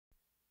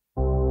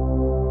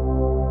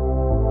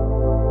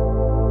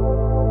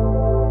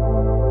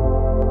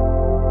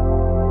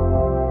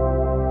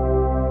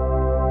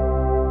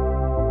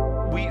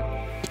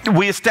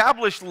we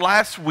established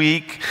last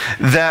week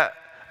that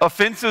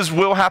offenses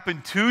will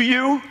happen to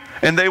you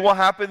and they will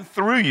happen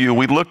through you.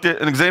 We looked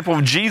at an example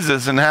of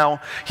Jesus and how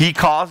he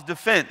caused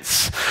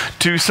offense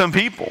to some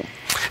people.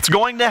 It's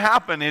going to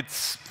happen.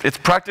 It's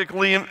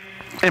practically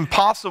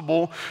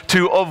impossible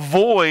to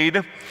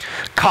avoid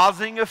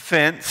causing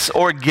offense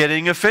or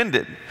getting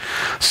offended.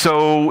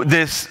 So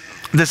this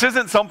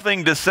isn't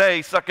something to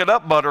say, suck it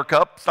up,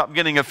 buttercup, stop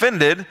getting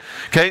offended.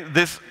 Okay,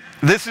 this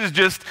is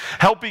just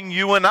helping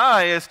you and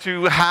I as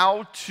to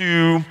how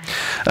to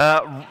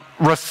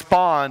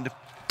respond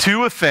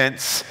to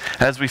offense,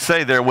 as we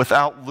say there,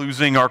 without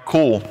losing our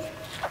cool.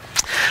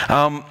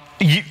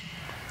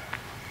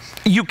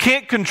 You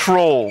can't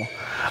control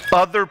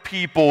other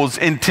people's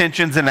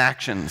intentions and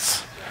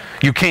actions.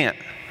 You can't.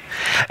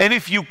 And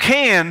if you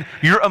can,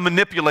 you're a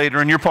manipulator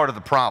and you're part of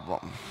the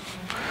problem.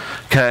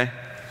 Okay?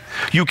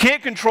 You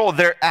can't control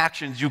their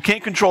actions. You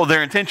can't control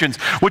their intentions.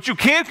 What you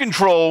can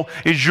control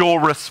is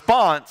your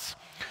response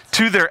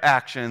to their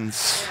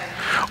actions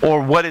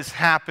or what has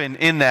happened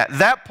in that.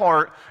 That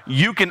part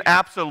you can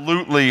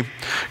absolutely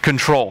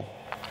control.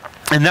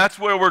 And that's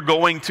where we're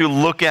going to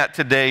look at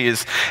today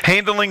is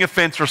handling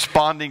offense,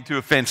 responding to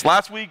offense.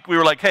 Last week we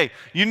were like, hey,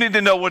 you need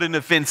to know what an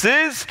offense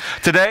is.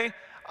 Today,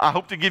 I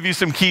hope to give you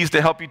some keys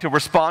to help you to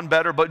respond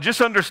better, but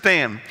just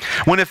understand,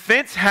 when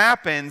offense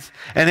happens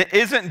and it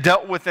isn't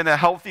dealt with in a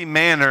healthy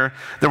manner,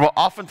 there will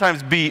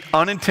oftentimes be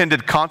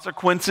unintended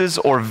consequences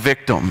or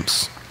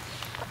victims.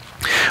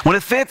 When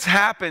offense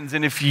happens,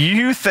 and if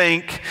you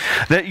think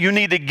that you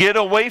need to get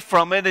away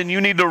from it and you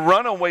need to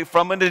run away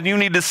from it and you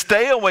need to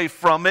stay away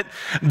from it,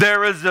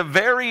 there is a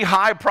very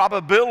high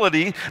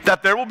probability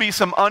that there will be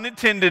some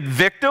unintended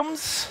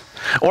victims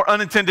or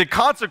unintended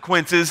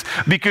consequences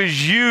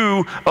because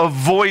you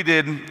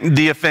avoided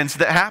the offense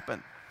that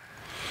happened.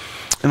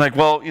 And like,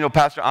 well,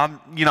 Pastor,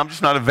 I'm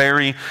just not a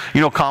very,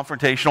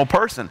 confrontational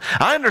person.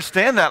 I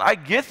understand that. I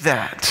get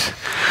that.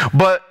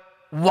 But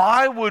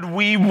why would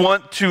we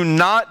want to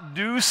not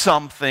do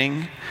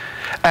something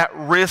at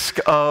risk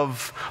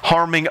of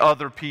harming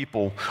other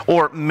people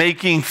or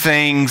making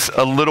things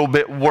a little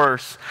bit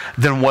worse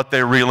than what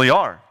they really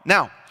are?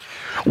 Now,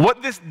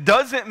 what this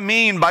doesn't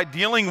mean by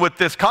dealing with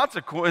this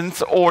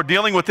consequence or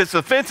dealing with this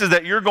offense is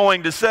that you're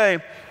going to say,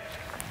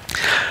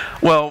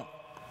 well,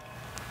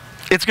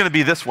 it's going to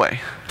be this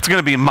way. It's going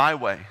to be my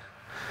way.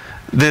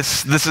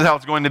 This is how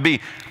it's going to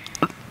be.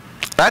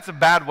 That's a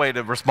bad way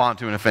to respond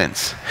to an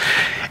offense.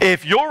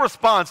 If your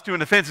response to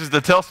an offense is to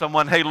tell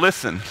someone, hey,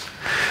 listen,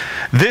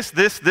 this,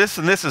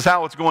 and this is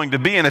how it's going to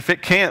be, and if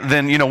it can't,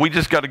 then, we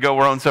just got to go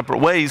our own separate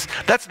ways,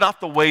 that's not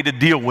the way to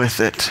deal with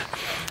it,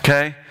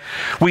 okay?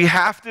 We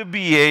have to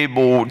be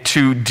able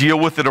to deal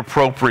with it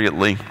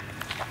appropriately.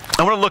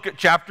 I want to look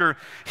at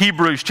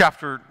Hebrews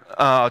chapter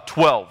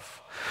 12.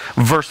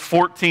 Verse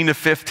 14 to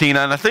 15,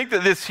 and I think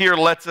that this here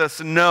lets us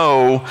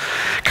know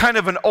kind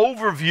of an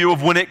overview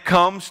of when it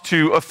comes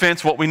to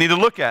offense, what we need to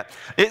look at.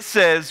 It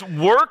says,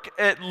 work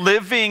at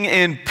living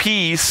in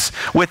peace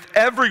with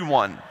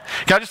everyone.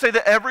 Can I just say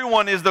that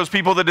everyone is those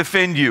people that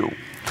offend you?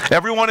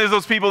 Everyone is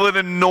those people that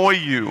annoy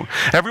you.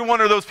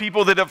 Everyone are those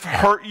people that have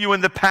hurt you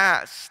in the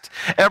past.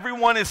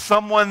 Everyone is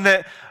someone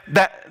that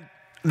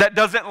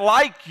doesn't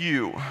like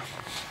you.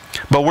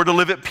 But we're to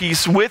live at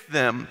peace with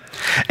them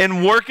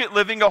and work at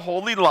living a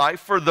holy life,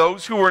 for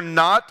those who are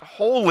not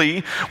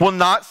holy will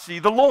not see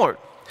the Lord.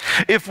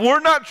 If we're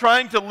not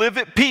trying to live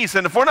at peace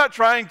and if we're not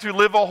trying to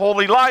live a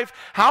holy life,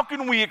 how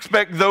can we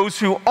expect those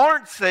who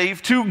aren't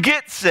saved to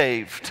get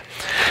saved?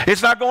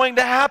 It's not going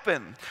to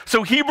happen.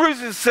 So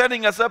Hebrews is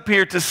setting us up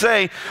here to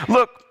say,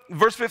 look,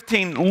 verse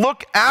 15,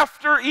 look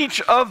after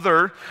each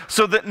other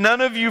so that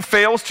none of you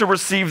fails to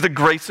receive the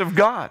grace of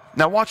God.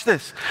 Now watch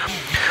this.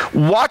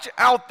 Watch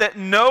out that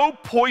no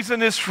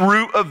poisonous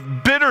root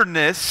of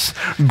bitterness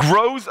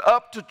grows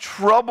up to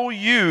trouble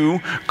you,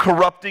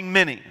 corrupting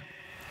many.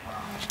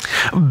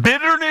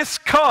 Bitterness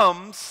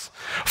comes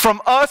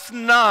from us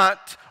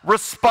not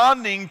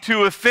responding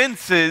to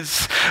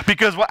offenses,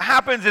 because what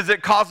happens is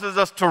it causes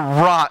us to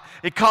rot.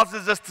 It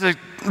causes us to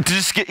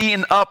just get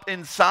eaten up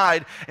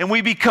inside, and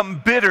we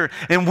become bitter,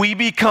 and we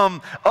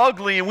become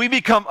ugly, and we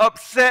become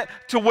upset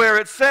to where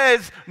it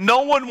says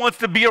no one wants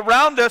to be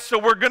around us, so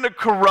we're going to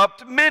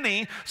corrupt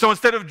many. So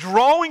instead of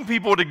drawing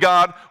people to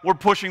God, we're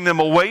pushing them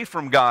away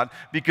from God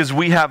because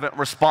we haven't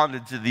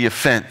responded to the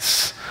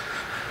offense.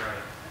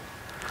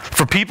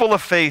 For people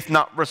of faith,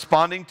 not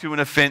responding to an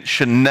offense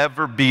should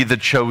never be the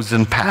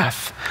chosen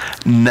path.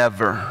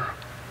 Never.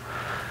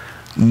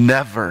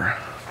 Never.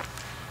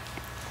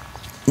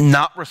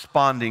 Not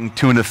responding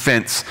to an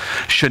offense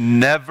should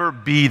never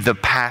be the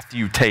path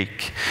you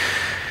take.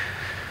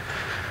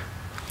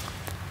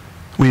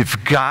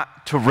 We've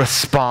got to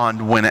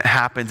respond when it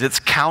happens. It's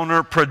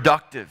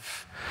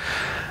counterproductive.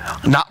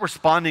 Not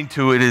responding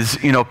to it is,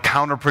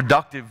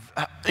 counterproductive.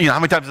 How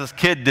many times as a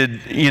kid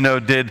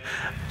did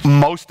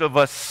most of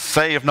us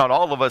say, if not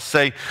all of us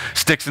say,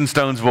 sticks and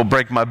stones will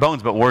break my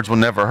bones, but words will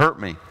never hurt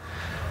me.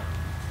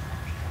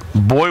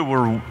 Boy,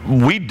 were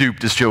we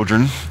duped as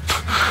children,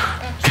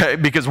 okay?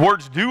 Because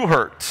words do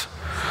hurt.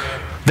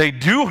 They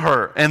do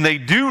hurt, and they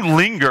do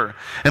linger,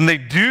 and they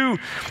do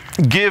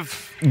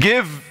give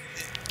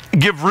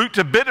root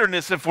to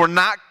bitterness if we're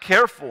not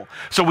careful.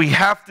 So we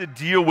have to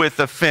deal with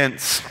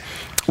offense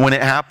when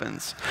it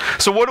happens.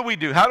 So what do we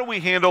do? How do we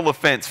handle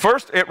offense?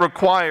 First, it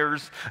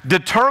requires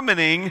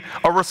determining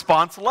a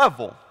response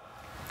level.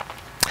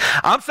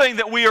 I'm saying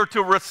that we are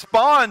to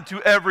respond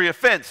to every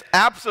offense,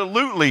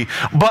 absolutely.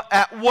 But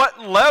at what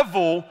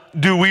level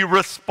do we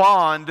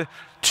respond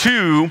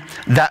to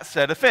that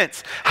said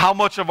offense? How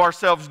much of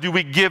ourselves do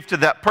we give to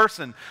that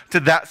person, to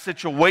that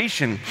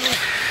situation?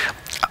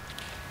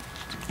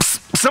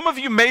 Some of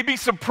you may be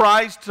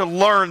surprised to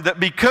learn that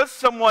because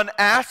someone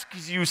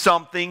asks you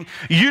something,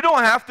 you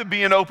don't have to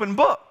be an open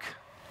book.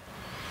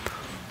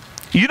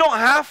 You don't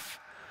have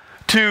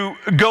to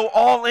go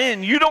all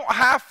in. You don't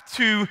have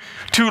to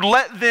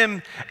let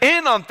them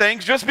in on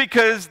things just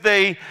because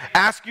they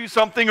ask you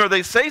something or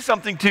they say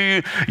something to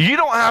you. You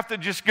don't have to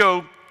just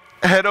go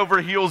head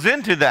over heels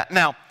into that.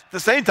 Now, at the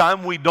same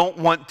time, we don't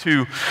want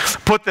to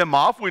put them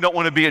off. We don't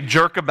want to be a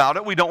jerk about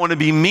it. We don't want to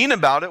be mean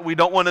about it. We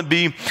don't want to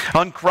be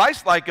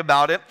unchristlike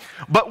about it.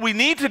 But we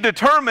need to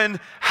determine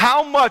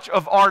how much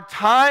of our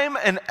time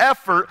and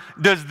effort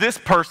does this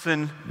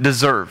person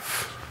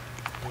deserve.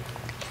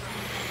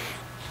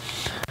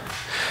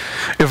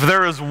 If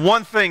there is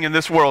one thing in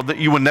this world that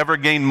you will never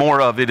gain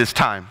more of, it is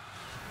time.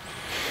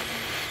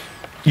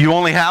 You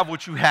only have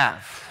what you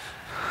have.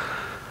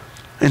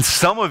 And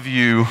some of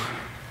you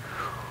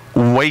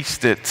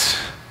waste it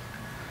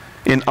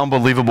in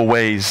unbelievable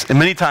ways. And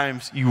many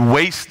times you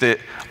waste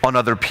it on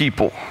other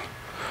people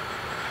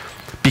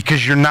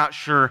because you're not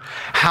sure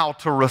how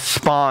to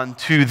respond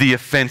to the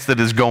offense that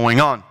is going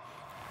on.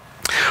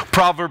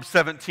 Proverbs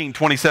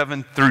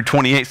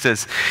 17:27-28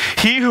 says,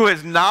 "He who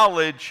has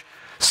knowledge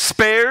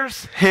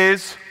spares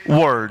his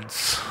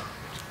words."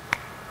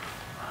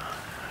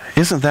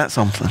 Isn't that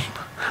something?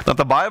 That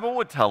the Bible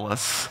would tell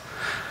us,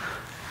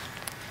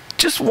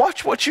 just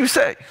watch what you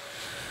say.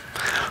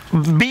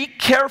 Be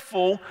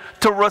careful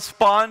to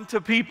respond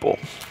to people.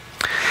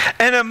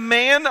 And a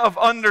man of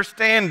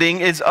understanding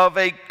is of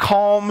a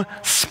calm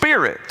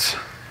spirit.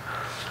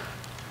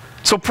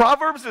 So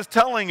Proverbs is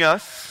telling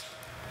us,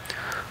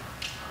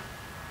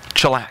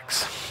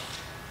 chillax.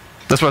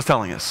 That's what it's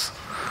telling us.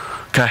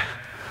 Okay?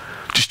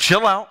 Just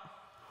chill out,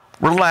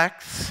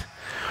 relax,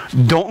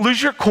 don't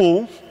lose your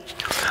cool,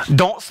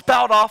 don't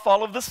spout off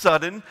all of a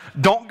sudden,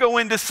 don't go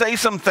in to say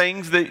some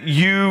things that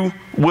you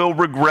will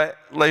regret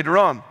later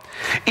on.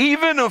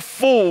 Even a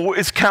fool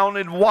is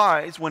counted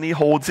wise when he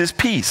holds his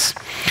peace.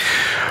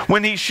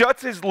 When he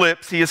shuts his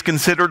lips, he is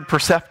considered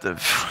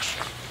perceptive,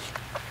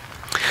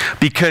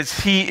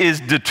 because he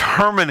is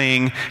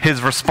determining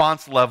his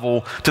response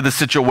level to the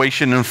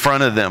situation in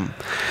front of them.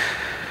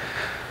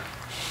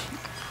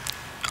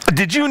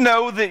 Did you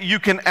know that you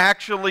can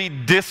actually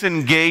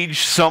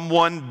disengage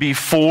someone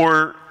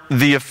before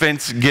the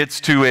offense gets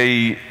to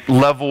a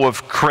level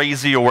of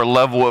crazy or a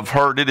level of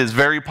hurt? It is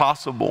very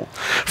possible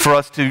for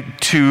us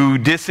to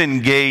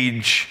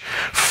disengage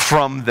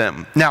from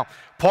them. Now,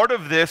 part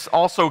of this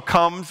also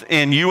comes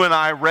in you and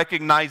I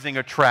recognizing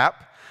a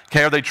trap.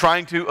 Okay, are they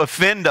trying to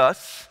offend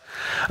us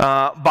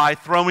by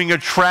throwing a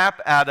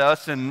trap at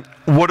us, and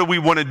what do we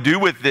want to do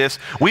with this?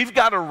 We've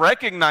got to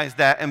recognize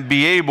that and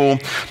be able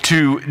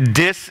to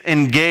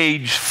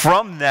disengage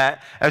from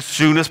that as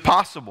soon as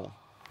possible.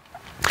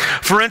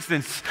 For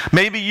instance,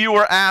 maybe you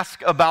were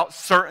asked about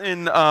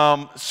certain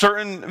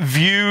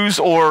views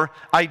or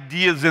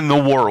ideas in the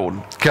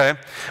world. Okay,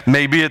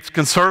 maybe it's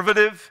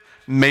conservative,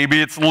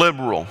 maybe it's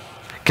liberal.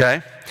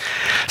 Okay,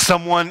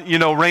 someone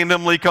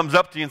randomly comes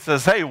up to you and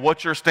says, "Hey,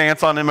 what's your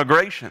stance on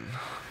immigration?"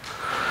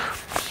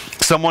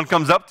 Someone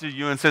comes up to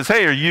you and says,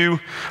 "Hey, are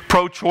you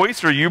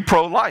pro-choice or are you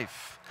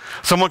pro-life?"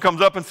 Someone comes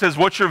up and says,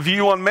 "What's your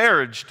view on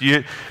marriage?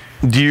 Do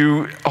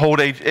you hold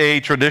a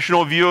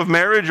traditional view of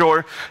marriage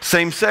or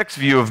same-sex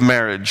view of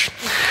marriage?"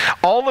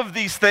 All of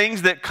these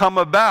things that come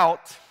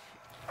about,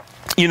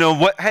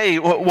 what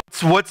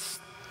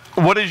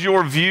is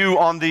your view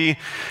on the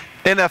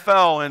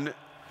NFL and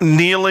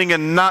kneeling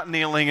and not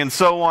kneeling and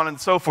so on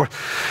and so forth?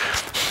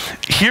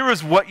 Here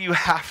is what you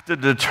have to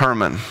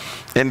determine.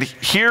 And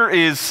here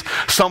is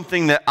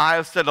something that I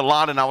have said a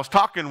lot, and I was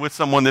talking with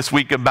someone this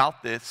week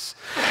about this,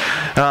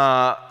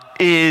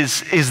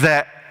 is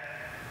that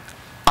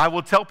I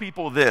will tell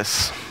people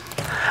this: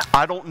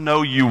 I don't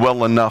know you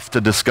well enough to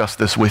discuss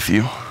this with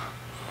you.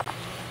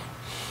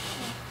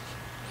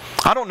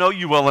 I don't know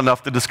you well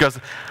enough to discuss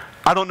it.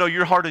 I don't know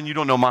your heart, and you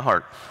don't know my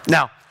heart.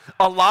 Now,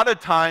 a lot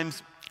of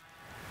times,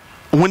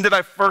 when did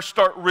I first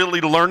start really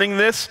learning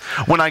this?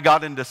 When I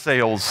got into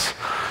sales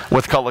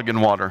with Culligan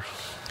Water.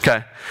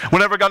 Okay.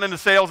 Whenever I got into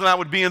sales and I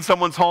would be in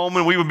someone's home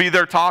and we would be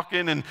there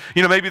talking, and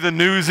maybe the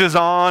news is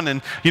on,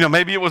 and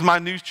maybe it was my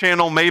news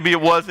channel, maybe it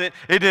wasn't.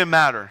 It didn't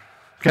matter.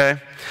 Okay.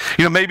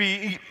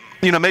 Maybe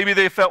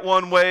they felt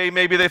one way,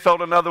 maybe they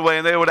felt another way,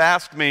 and they would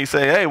ask me,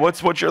 say, "Hey,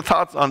 what's your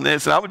thoughts on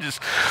this?" And I would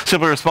just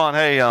simply respond,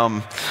 "Hey, I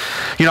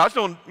just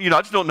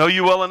don't know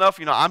you well enough.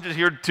 I'm just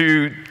here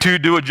to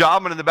do a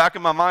job." And in the back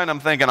of my mind, I'm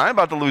thinking, "I'm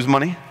about to lose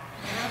money."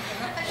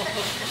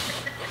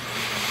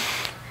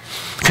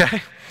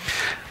 Okay?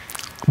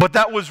 But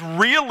that was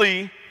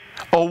really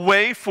a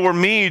way for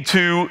me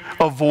to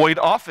avoid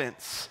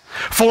offense,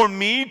 for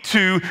me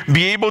to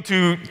be able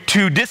to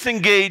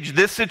disengage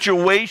this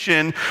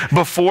situation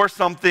before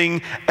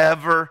something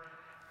ever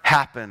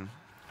happened.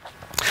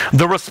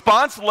 The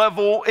response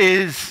level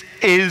is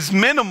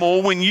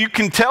minimal when you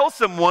can tell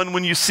someone,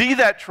 when you see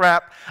that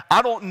trap,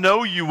 I don't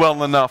know you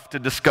well enough to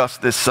discuss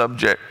this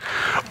subject.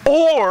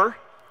 Or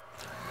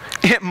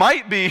it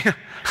might be,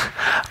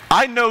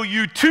 I know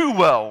you too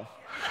well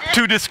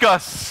to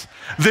discuss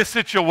this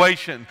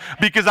situation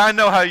because I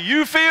know how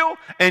you feel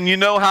and you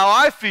know how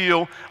I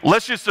feel.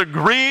 Let's just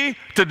agree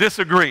to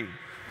disagree.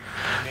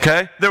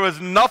 Okay? There was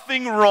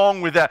nothing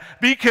wrong with that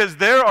because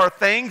there are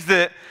things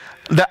that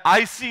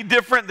I see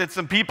different, that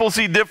some people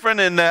see different,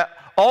 and that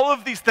all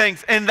of these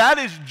things, and that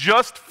is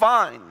just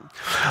fine.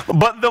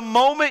 But the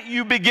moment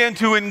you begin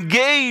to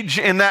engage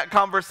in that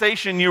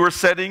conversation, you are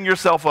setting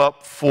yourself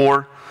up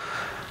for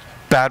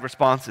bad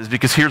responses.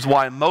 Because here's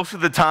why. Most of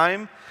the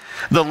time,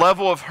 the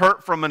level of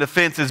hurt from an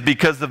offense is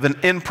because of an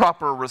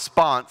improper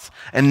response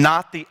and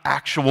not the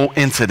actual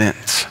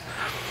incident.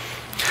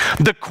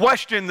 The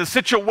question, the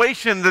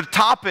situation, the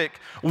topic,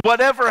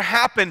 whatever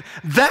happened,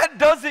 that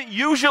doesn't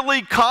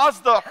usually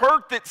cause the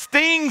hurt that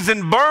stings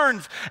and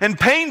burns and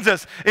pains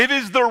us. It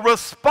is the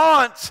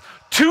response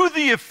to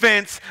the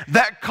offense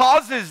that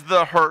causes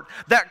the hurt,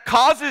 that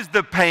causes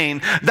the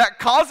pain, that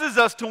causes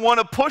us to want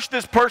to push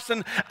this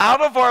person out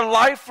of our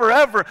life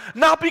forever,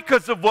 not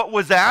because of what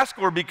was asked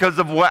or because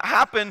of what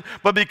happened,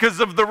 but because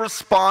of the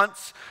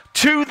response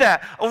to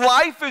that.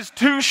 Life is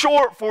too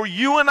short for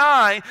you and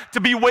I to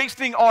be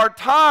wasting our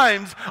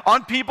times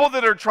on people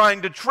that are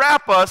trying to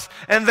trap us,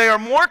 and they are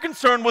more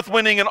concerned with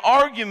winning an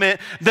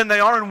argument than they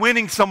are in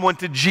winning someone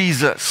to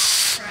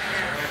Jesus.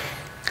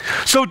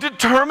 So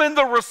determine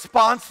the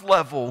response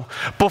level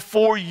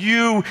before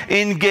you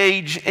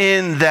engage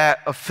in that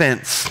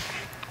offense.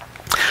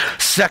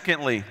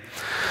 Secondly,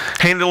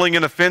 handling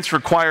an offense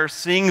requires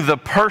seeing the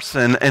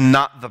person and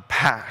not the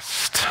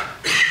past.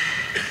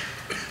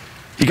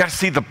 You got to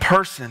see the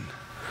person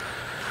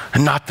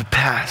and not the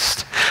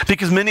past.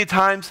 Because many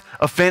times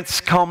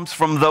offense comes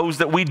from those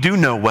that we do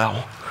know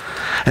well,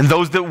 and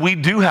those that we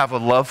do have a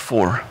love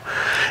for,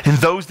 and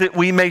those that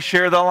we may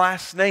share the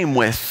last name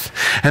with,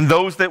 and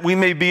those that we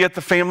may be at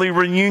the family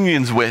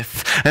reunions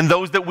with, and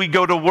those that we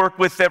go to work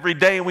with every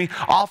day. And we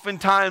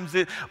oftentimes,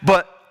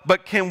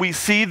 but can we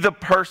see the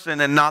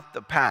person and not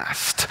the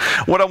past?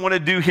 What I want to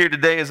do here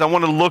today is I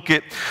want to look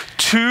at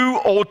two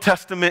Old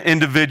Testament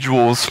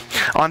individuals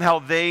on how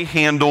they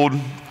handled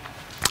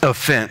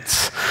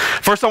offense.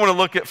 First, I want to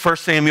look at 1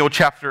 Samuel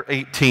chapter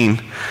 18.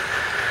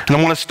 And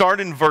I want to start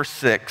in verse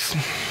 6.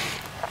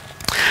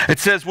 It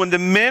says, when the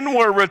men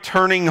were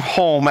returning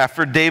home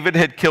after David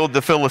had killed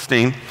the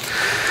Philistine,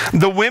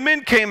 the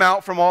women came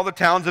out from all the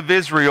towns of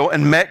Israel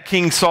and met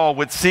King Saul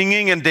with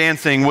singing and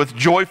dancing, with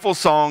joyful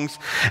songs,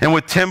 and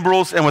with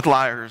timbrels and with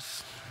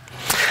lyres.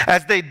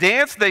 As they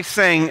danced, they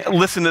sang,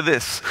 listen to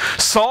this,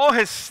 Saul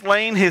has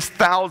slain his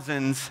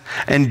thousands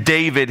and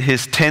David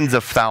his tens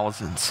of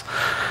thousands.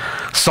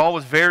 Saul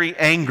was very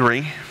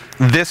angry.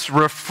 This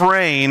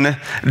refrain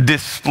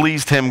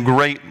displeased him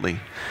greatly.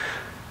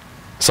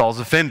 Saul's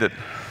offended,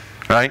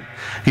 right?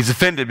 He's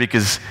offended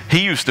because he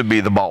used to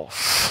be the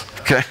boss,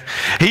 okay?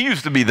 He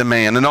used to be the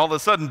man, and all of a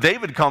sudden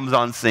David comes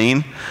on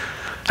scene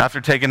after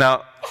taking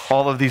out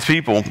all of these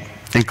people,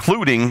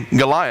 including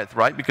Goliath,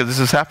 right? Because this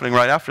is happening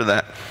right after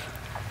that.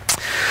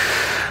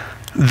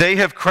 They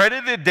have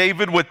credited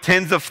David with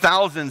tens of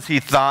thousands, he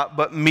thought,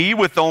 but me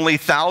with only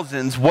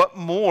thousands. What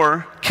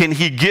more can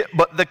he get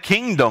but the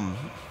kingdom?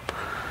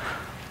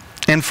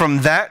 And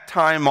from that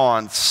time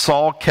on,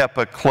 Saul kept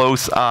a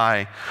close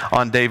eye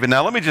on David.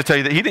 Now, let me just tell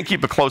you that he didn't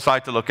keep a close eye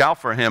to look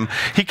out for him.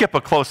 He kept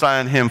a close eye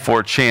on him for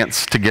a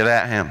chance to get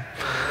at him.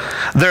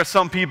 There are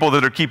some people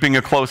that are keeping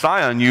a close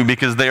eye on you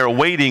because they are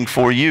waiting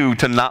for you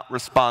to not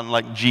respond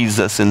like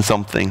Jesus in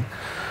something.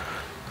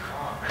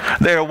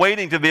 They are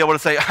waiting to be able to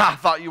say, I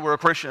thought you were a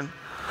Christian.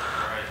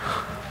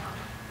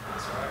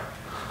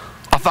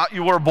 I thought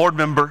you were a board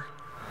member.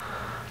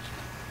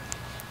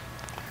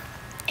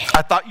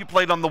 I thought you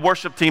played on the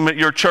worship team at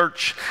your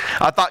church.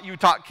 I thought you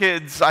taught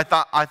kids. I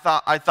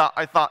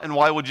thought. And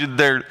why would you?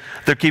 They're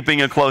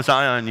keeping a close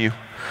eye on you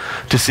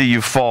to see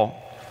you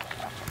fall.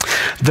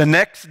 The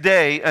next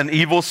day, an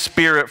evil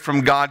spirit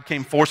from God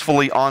came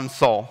forcefully on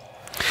Saul.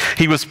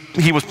 He was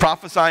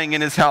prophesying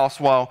in his house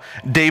while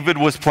David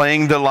was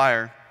playing the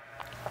lyre,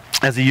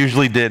 as he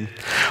usually did.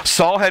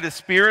 Saul had his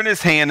spear in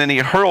his hand and he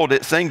hurled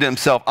it, saying to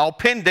himself, I'll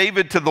pin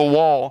David to the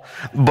wall.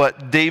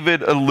 But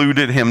David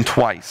eluded him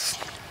twice.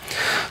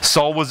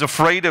 Saul was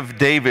afraid of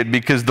David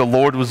because the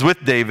Lord was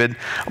with David,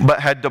 but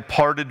had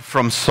departed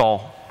from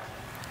Saul.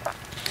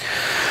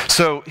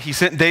 So he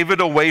sent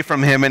David away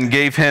from him and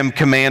gave him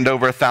command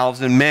over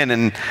 1,000 men,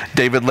 and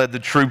David led the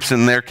troops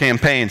in their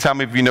campaigns. How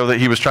many of you know that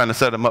he was trying to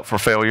set them up for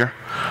failure?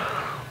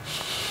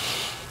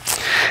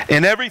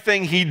 In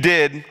everything he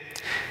did,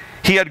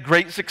 He had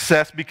great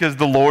success because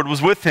the Lord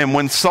was with him.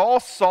 When Saul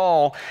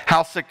saw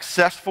how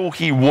successful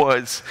he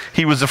was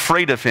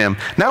afraid of him.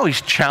 Now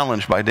he's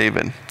challenged by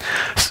David.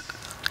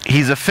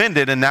 He's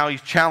offended, and now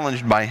he's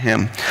challenged by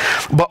him.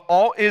 But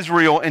all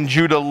Israel and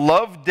Judah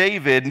loved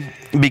David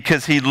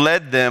because he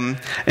led them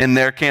in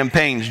their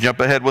campaigns.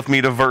 Jump ahead with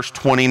me to verse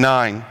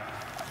 29.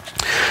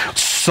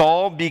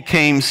 Saul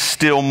became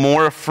still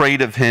more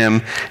afraid of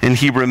him, and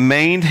he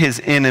remained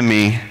his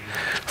enemy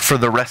for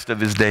the rest of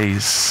his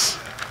days.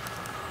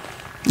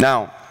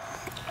 Now,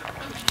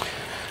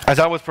 as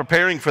I was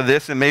preparing for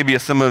this, and maybe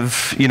some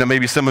of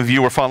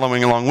you were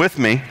following along with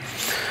me,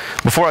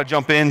 before I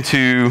jump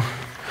into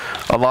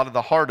a lot of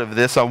the heart of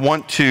this, I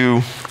want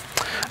to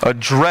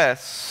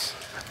address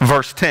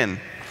verse 10.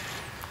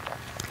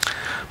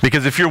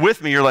 Because if you're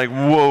with me, you're like,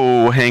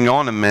 whoa, hang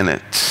on a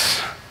minute.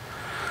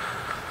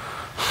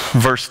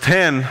 Verse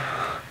 10,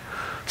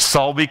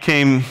 Saul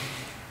became,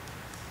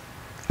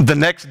 the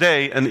next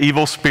day, an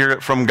evil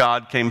spirit from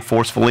God came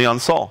forcefully on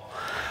Saul.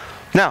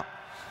 Now,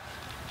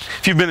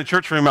 if you've been in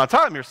church for a amount of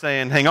time, you're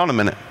saying, hang on a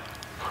minute.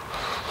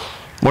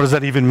 What does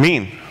that even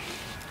mean?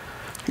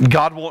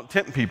 God won't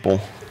tempt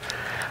people.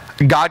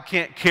 God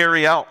can't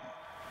carry out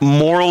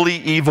morally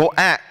evil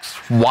acts.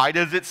 Why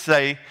does it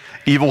say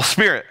evil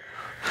spirit?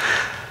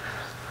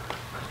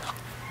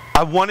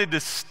 I wanted to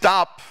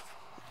stop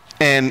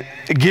and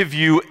give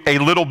you a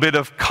little bit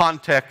of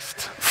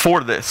context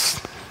for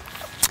this.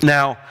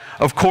 Now,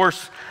 of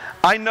course,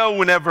 I know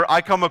whenever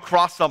I come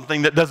across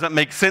something that doesn't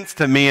make sense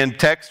to me in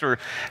text or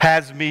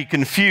has me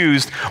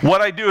confused,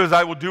 what I do is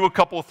I will do a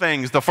couple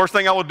things. The first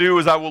thing I will do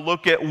is I will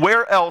look at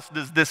where else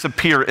does this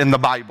appear in the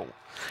Bible.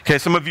 Okay,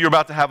 some of you are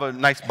about to have a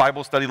nice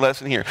Bible study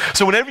lesson here.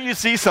 So whenever you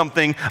see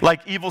something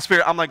like evil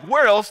spirit, I'm like,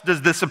 where else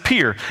does this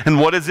appear? And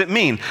what does it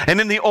mean? And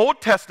in the Old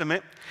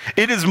Testament,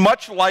 it is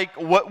much like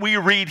what we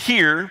read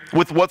here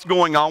with what's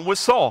going on with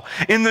Saul.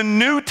 In the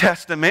New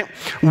Testament,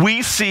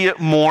 we see it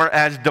more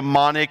as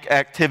demonic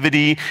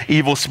activity,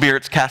 evil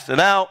spirits casted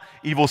out,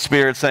 evil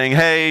spirits saying,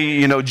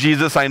 hey,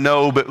 Jesus, I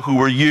know, but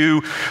who are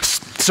you?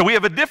 So we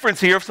have a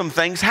difference here of some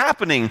things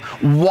happening.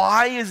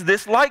 Why is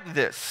this like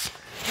this?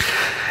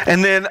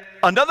 And then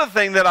another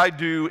thing that I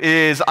do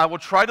is I will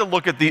try to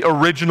look at the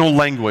original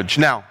language.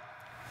 Now,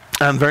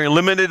 I'm very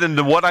limited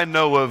into what I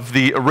know of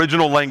the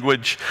original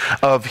language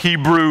of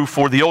Hebrew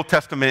for the Old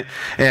Testament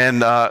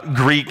and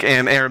Greek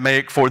and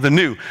Aramaic for the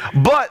New.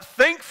 But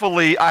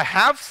thankfully, I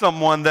have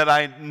someone that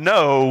I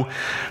know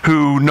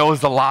who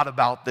knows a lot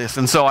about this.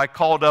 And so I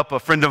called up a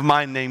friend of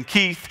mine named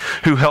Keith,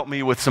 who helped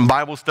me with some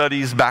Bible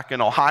studies back in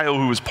Ohio,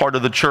 who was part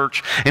of the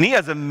church. And he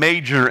has a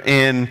major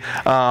in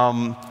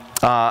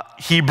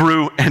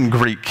Hebrew and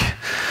Greek.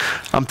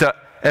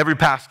 Every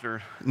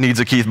pastor needs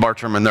a Keith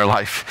Bartram in their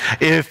life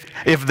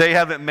if they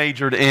haven't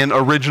majored in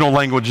original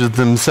languages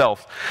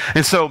themselves.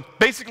 And so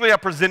basically I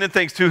presented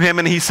things to him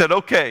and he said,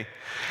 okay.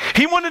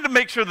 He wanted to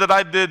make sure that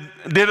I did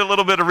a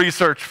little bit of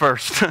research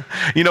first,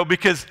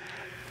 because,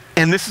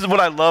 and this is what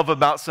I love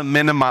about some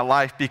men in my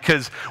life,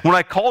 because when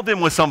I called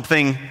them with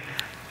something,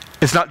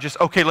 it's not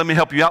just, okay, let me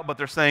help you out, but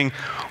they're saying,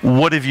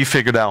 what have you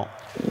figured out?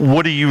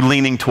 What are you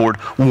leaning toward?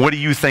 What do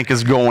you think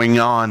is going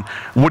on?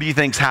 What do you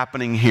think's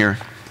happening here?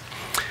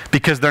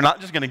 Because they're not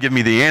just going to give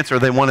me the answer.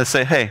 They want to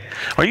say, hey,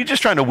 are you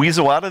just trying to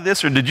weasel out of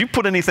this, or did you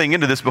put anything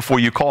into this before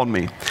you called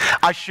me?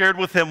 I shared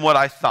with him what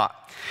I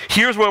thought.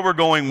 Here's where we're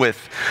going with.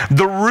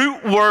 The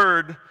root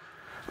word,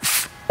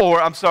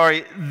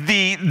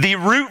 the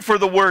root for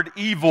the word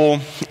evil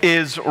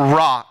is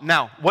ra.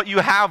 Now, what you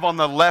have on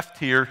the left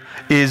here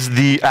is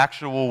the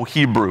actual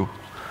Hebrew,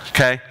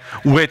 okay,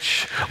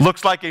 which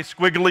looks like a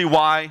squiggly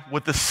Y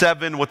with the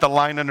 7 with the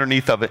line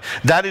underneath of it.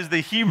 That is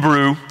the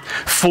Hebrew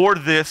for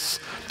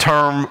this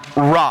term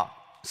ra.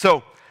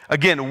 So,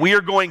 again, we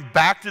are going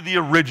back to the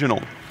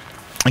original,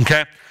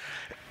 okay?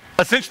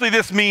 Essentially,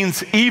 this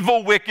means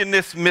evil,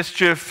 wickedness,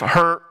 mischief,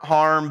 hurt,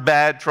 harm,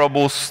 bad,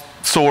 trouble,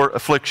 sore,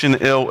 affliction,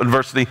 ill,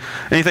 adversity,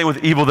 anything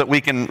with evil that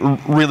we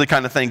can really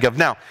kind of think of.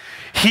 Now,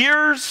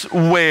 here is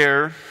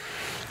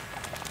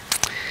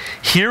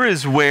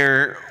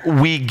where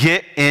we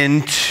get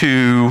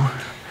into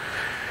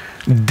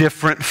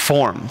different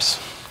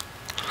forms.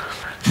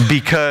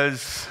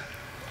 Because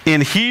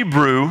in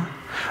Hebrew,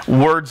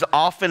 words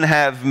often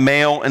have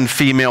male and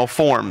female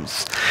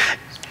forms.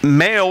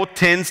 Male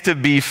tends to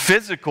be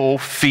physical,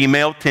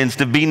 female tends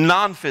to be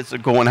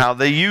non-physical in how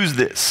they use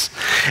this.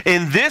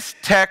 In this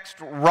text,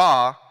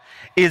 ra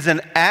is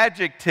an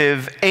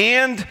adjective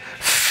and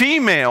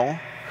female,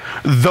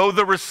 though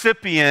the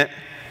recipient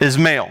is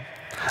male.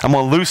 I'm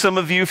going to lose some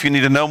of you. If you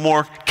need to know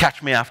more,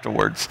 catch me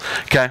afterwards,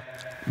 okay?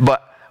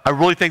 But I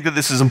really think that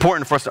this is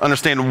important for us to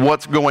understand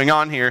what's going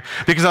on here,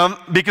 because I'm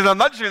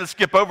not just going to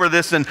skip over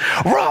this and,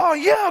 raw,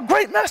 yeah,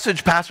 great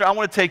message, Pastor. I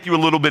want to take you a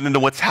little bit into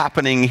what's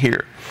happening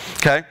here,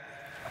 okay?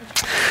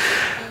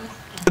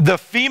 The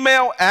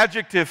female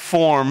adjective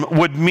form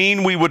would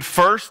mean we would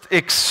first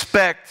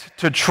expect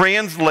to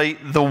translate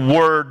the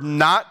word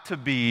not to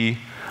be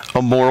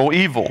a moral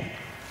evil.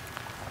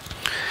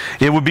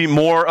 It would be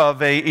more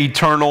of a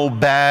eternal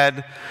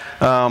bad,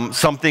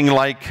 something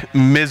like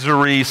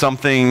misery,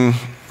 something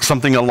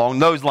along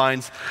those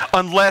lines,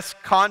 unless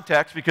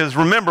context, because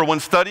remember, when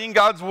studying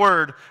God's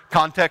word,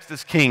 context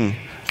is king,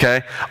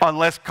 okay?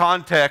 Unless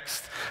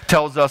context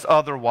tells us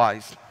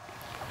otherwise.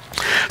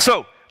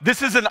 So,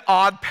 this is an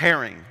odd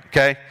pairing,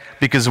 okay?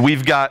 Because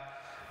we've got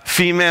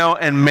female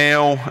and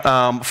male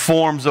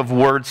forms of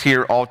words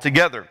here all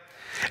together.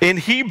 In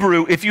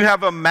Hebrew, if you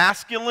have a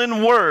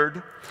masculine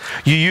word,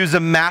 you use a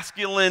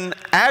masculine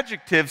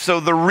adjective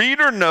so the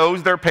reader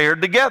knows they're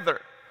paired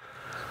together.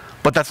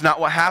 But that's not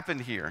what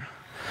happened here.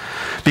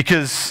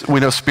 Because we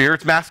know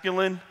Spirit's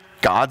masculine,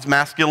 God's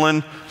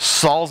masculine,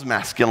 Saul's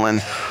masculine.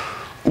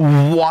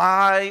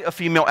 Why a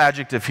female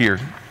adjective here?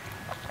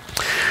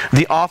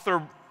 The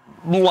author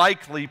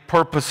likely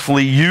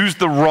purposefully used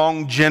the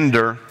wrong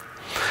gender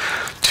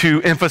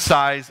to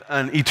emphasize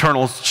an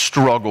eternal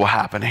struggle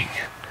happening.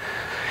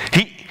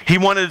 He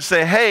wanted to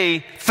say,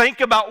 hey, think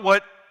about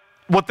what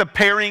the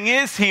pairing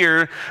is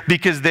here,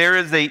 because there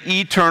is an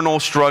eternal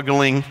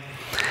struggling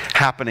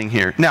happening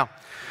here. Now,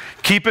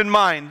 keep in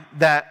mind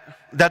that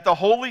the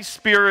Holy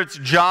Spirit's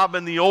job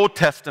in the Old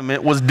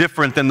Testament was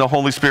different than the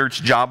Holy Spirit's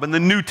job in the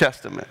New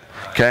Testament,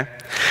 okay?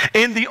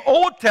 In the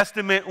Old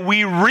Testament,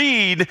 we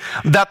read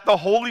that the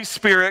Holy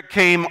Spirit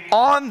came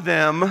on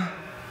them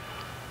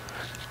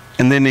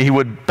and then he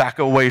would back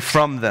away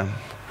from them.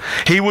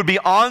 He would be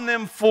on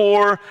them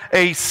for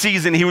a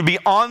season. He would be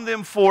on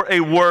them for a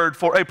word,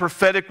 for a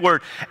prophetic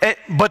word.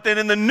 But then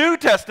in the New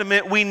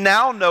Testament, we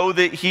now know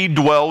that he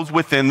dwells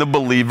within the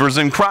believers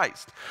in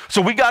Christ.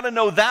 So we got to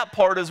know that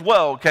part as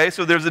well, okay?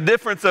 So there's a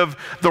difference of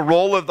the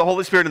role of the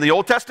Holy Spirit in the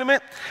Old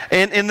Testament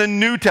and in the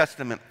New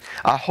Testament.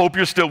 I hope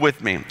you're still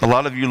with me. A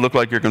lot of you look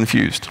like you're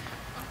confused.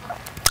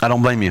 I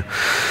don't blame you.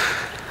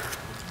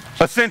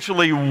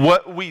 Essentially,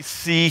 what we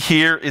see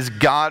here is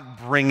God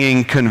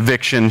bringing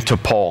conviction to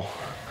Paul.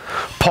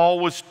 Paul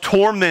was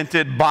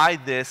tormented by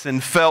this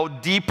and fell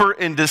deeper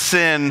into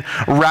sin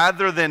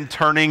rather than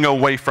turning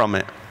away from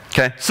it.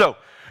 Okay, so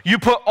you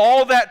put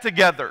all that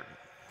together.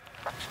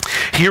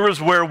 Here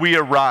is where we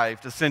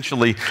arrived,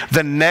 essentially.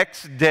 The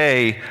next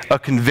day, a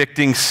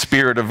convicting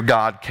spirit of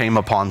God came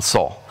upon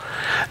Saul.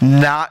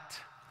 Not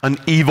an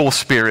evil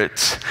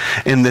spirit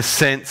in the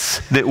sense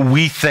that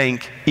we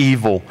think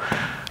evil.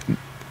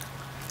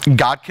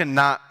 God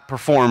cannot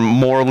perform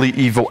morally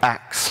evil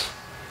acts,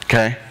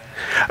 okay?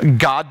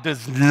 God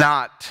does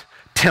not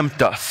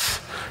tempt us,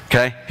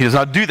 okay? He does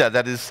not do that.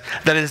 That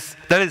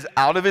is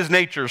out of his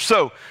nature.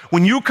 So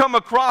when you come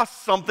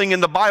across something in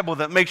the Bible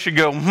that makes you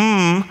go,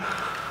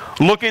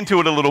 look into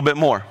it a little bit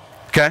more,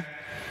 okay?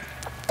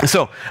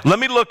 So let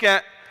me look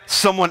at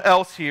someone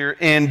else here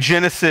in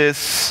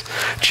Genesis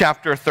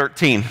chapter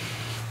 13.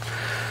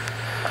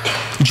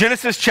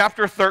 Genesis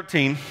chapter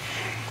 13,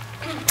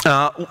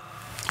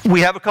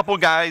 we have a couple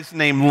of guys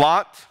named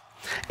Lot,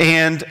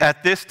 and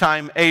at this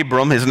time,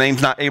 Abram. His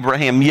name's not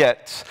Abraham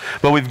yet,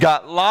 but we've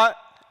got Lot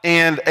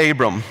and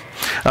Abram.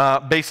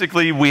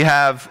 Basically, we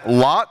have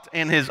Lot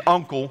and his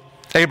uncle,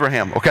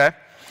 Abraham, okay?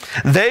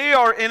 They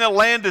are in a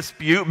land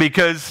dispute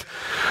because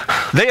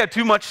they had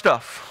too much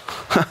stuff.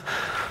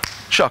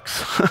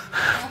 Shucks.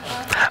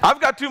 I've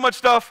got too much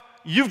stuff.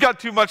 You've got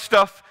too much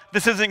stuff.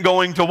 This isn't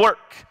going to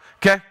work,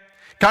 okay?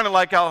 Kind of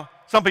like how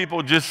some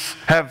people just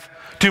have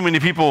too many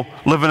people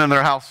living in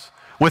their house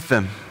with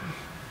them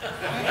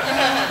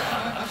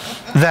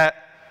that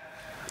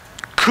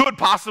could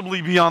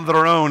possibly be on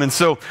their own. And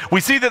so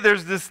we see that there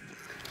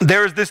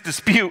is this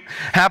dispute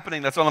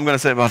happening. That's all I'm going to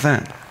say about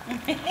that.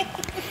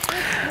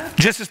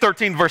 Genesis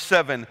 13, verse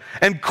 7.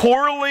 And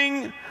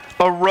quarreling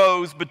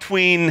arose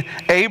between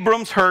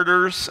Abram's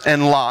herders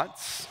and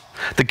Lot's.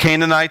 The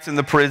Canaanites and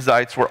the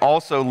Perizzites were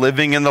also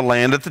living in the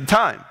land at the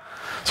time.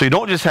 So you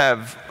don't just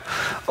have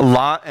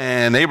Lot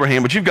and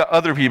Abraham, but you've got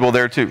other people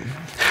there too.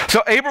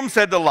 So Abram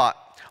said to Lot,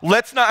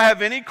 let's not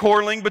have any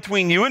quarreling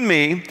between you and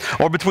me,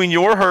 or between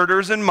your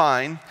herders and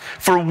mine,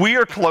 for we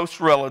are close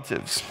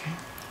relatives.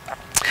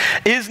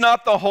 Is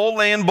not the whole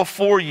land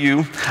before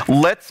you?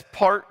 Let's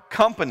part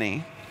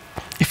company.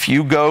 If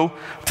you go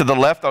to the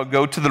left, I'll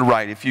go to the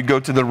right. If you go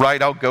to the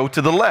right, I'll go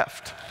to the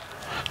left.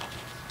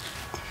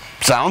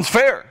 Sounds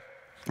fair,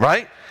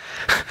 right?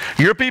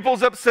 Your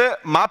people's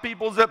upset, my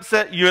people's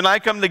upset. You and I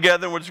come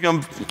together and we're just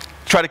going to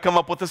try to come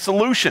up with a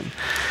solution.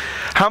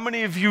 How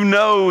many of you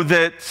know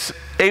that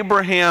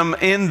Abraham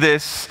in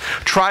this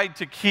tried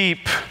to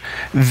keep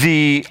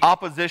the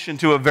opposition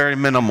to a very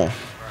minimal?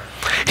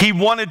 He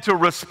wanted to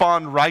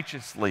respond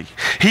righteously.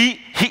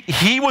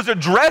 He was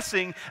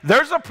addressing,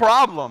 there's a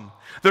problem.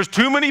 There's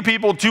too many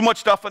people, too much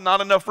stuff, and not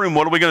enough room.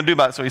 What are we going to do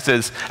about it? So he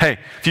says, hey,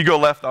 if you go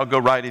left, I'll go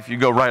right. If you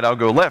go right, I'll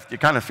go left. You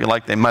kind of feel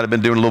like they might have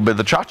been doing a little bit of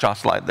the cha-cha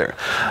slide there.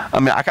 I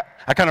mean,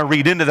 I kind of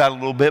read into that a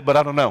little bit, but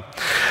I don't know.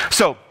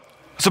 So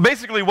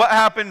basically what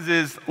happens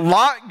is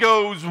Lot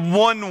goes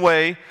one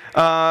way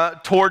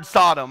towards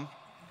Sodom.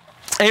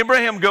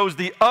 Abraham goes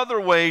the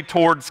other way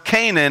towards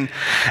Canaan.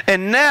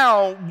 And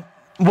now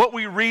what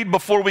we read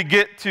before we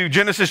get to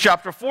Genesis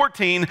chapter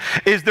 14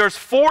 is there's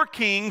 4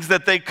 kings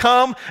that they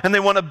come and they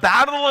want to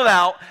battle it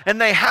out, and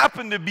they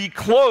happen to be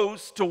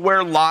close to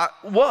where Lot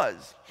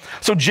was.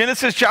 So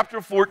Genesis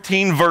chapter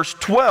 14 verse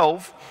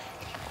 12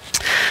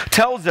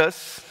 tells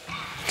us,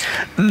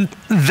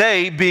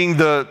 they, being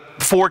the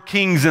 4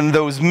 kings and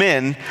those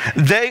men,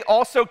 they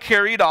also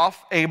carried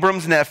off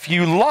Abram's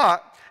nephew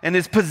Lot and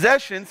his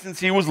possessions, since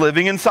he was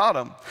living in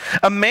Sodom.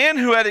 A man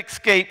who had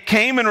escaped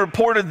came and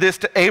reported this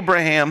to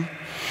Abraham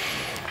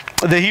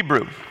the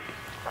Hebrew.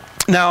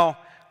 Now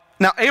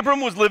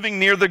Abram was living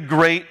near the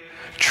great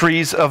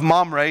trees of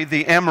Mamre,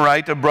 the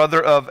Amorite, a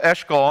brother of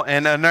Eshcol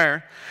and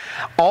Aner,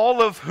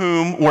 all of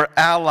whom were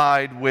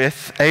allied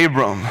with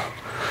Abram.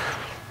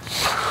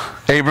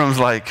 Abram's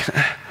like,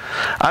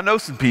 I know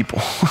some people.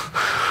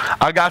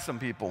 I got some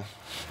people.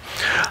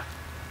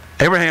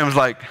 Abraham's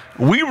like,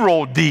 we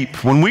roll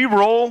deep. When we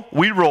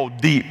roll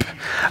deep.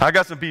 I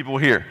got some people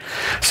here.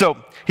 So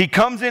he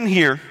comes in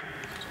here.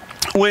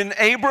 When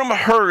Abram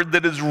heard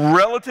that his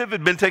relative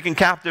had been taken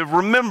captive,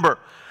 remember,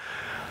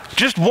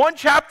 just 1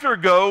 chapter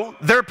ago,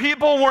 their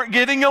people weren't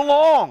getting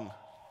along.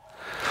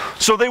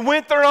 So they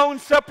went their own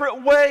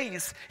separate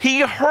ways.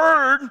 He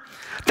heard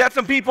that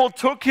some people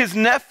took his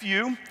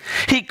nephew.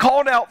 He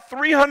called out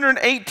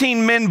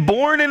 318 men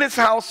born in his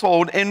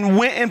household and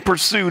went in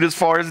pursuit as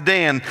far as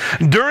Dan.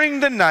 During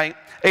the night,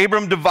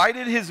 Abram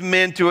divided his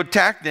men to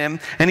attack them,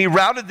 and he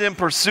routed them,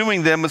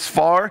 pursuing them as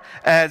far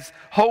as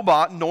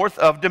Hobah, north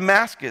of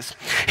Damascus.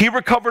 He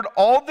recovered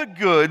all the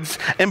goods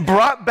and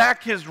brought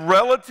back his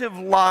relative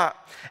Lot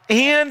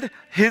and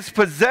his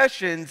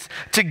possessions,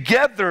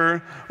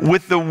 together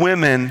with the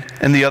women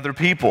and the other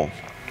people.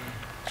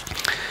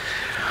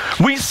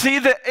 We see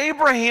that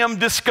Abraham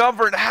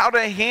discovered how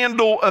to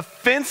handle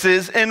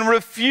offenses and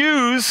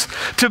refused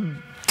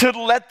to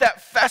let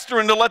that fester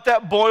and to let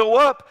that boil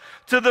up,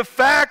 to the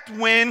fact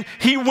when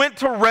he went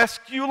to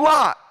rescue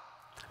Lot.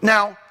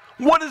 Now,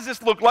 what does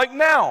this look like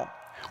now?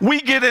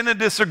 We get in a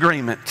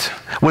disagreement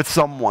with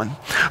someone,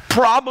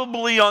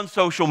 probably on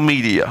social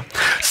media.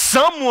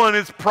 Someone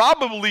has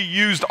probably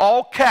used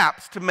all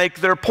caps to make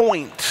their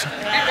point.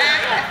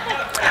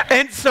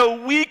 And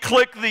so we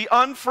click the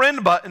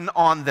unfriend button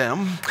on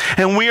them,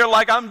 and we are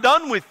like, I'm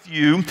done with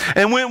you.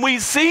 And when we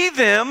see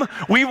them,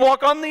 we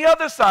walk on the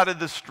other side of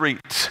the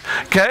street,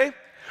 okay?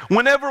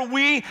 Whenever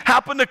we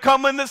happen to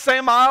come in the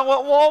same aisle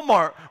at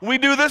Walmart, we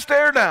do the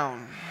stare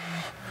down.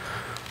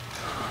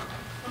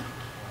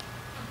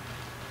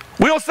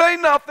 We don't say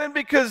nothing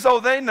because, oh,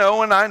 they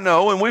know and I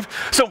know, and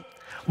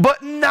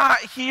but not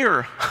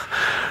here.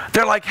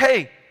 They're like,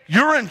 hey,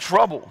 you're in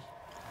trouble.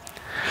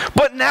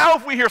 But now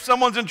if we hear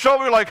someone's in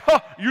trouble, you're like,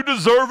 you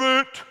deserve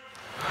it.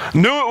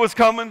 Knew it was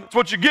coming. It's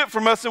what you get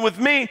for messing with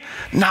me.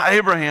 Not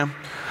Abraham.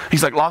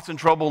 He's like, Lot's in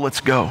trouble,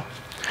 let's go.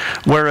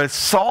 Whereas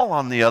Saul,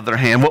 on the other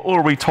hand, what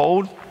were we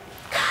told?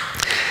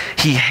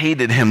 He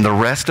hated him the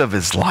rest of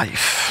his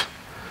life.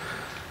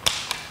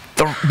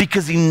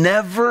 Because he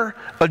never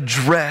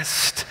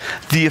addressed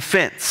the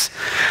offense.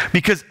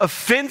 Because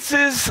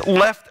offenses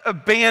left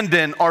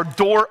abandoned are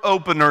door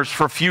openers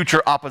for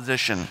future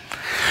opposition.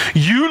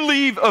 You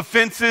leave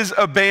offenses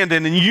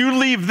abandoned and you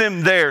leave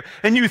them there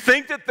and you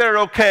think that they're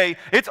okay,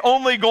 it's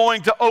only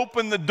going to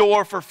open the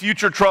door for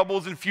future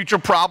troubles and future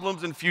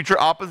problems and future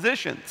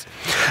oppositions.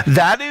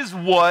 That is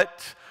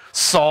what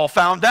Saul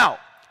found out.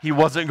 He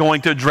wasn't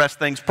going to address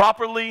things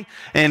properly,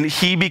 and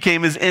he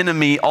became his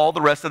enemy all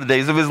the rest of the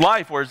days of his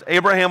life. Whereas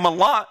Abraham and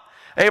Lot,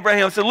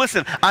 Abraham said,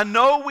 listen, I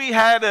know we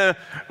had a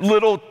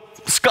little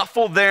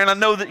scuffle there, and I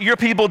know that your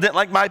people didn't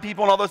like my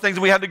people and all those things,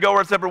 and we had to go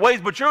our separate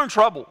ways, but you're in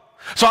trouble.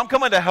 So I'm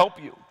coming to help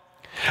you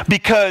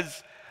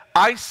because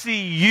I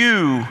see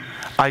you,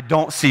 I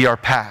don't see our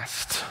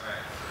past.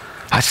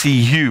 I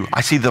see you,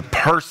 I see the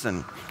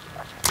person.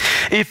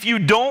 If you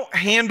don't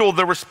handle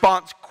the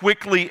response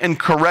quickly and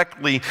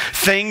correctly,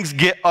 things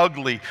get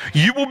ugly.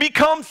 You will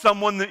become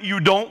someone that you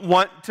don't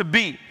want to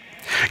be.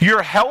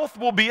 Your health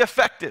will be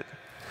affected.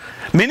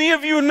 Many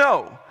of you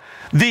know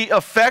the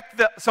effect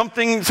that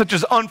something such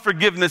as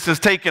unforgiveness has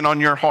taken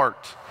on your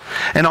heart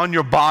and on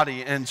your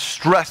body and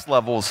stress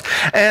levels,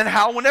 and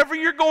how whenever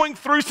you're going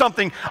through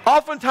something,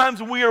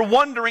 oftentimes we are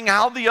wondering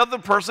how the other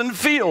person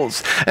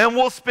feels, and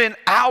we'll spend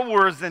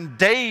hours and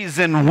days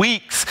and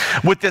weeks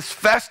with this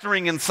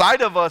festering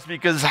inside of us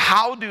because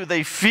how do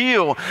they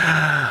feel?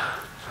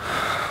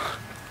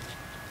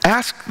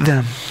 Ask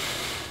them.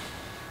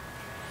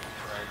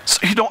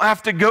 So you don't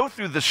have to go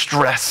through the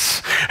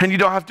stress, and you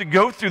don't have to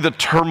go through the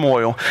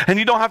turmoil, and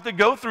you don't have to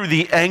go through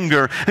the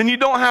anger, and you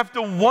don't have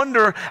to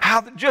wonder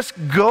how. Just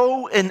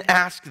go and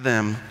ask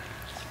them.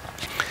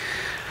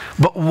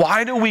 But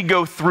why do we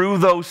go through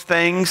those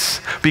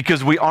things?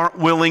 Because we aren't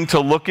willing to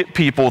look at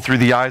people through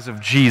the eyes of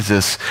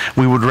Jesus.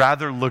 We would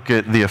rather look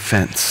at the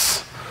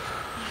offense.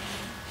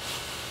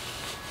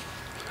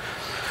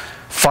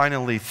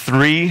 Finally,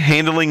 3,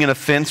 handling an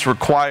offense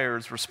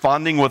requires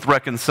responding with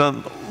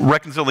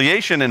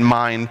reconciliation in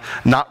mind,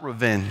 not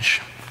revenge.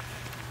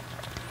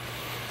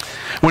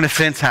 When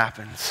offense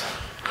happens,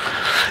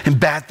 And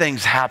bad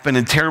things happen,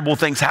 and terrible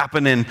things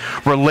happen, and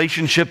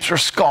relationships are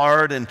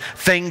scarred, and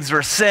things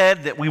are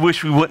said that we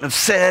wish we wouldn't have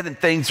said, and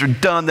things are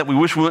done that we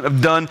wish we wouldn't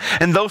have done.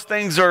 And those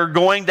things are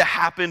going to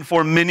happen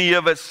for many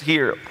of us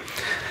here.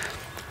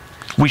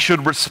 We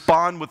should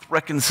respond with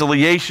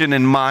reconciliation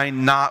in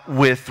mind, not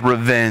with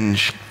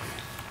revenge.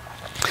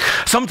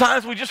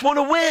 Sometimes we just want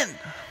to win,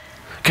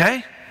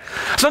 okay?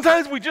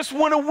 Sometimes we just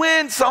want to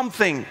win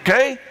something,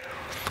 okay?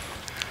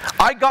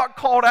 I got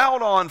called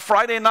out on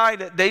Friday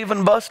night at Dave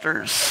 &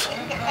 Buster's,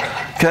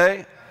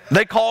 okay?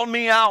 They called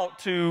me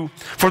out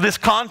for this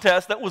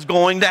contest that was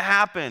going to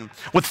happen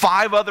with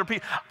 5 other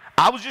people.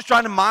 I was just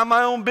trying to mind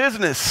my own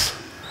business.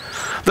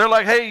 They're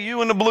like, hey,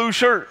 you in the blue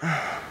shirt.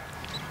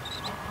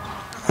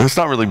 And it's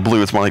not really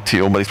blue, it's more like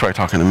teal, but he's probably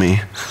talking to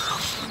me.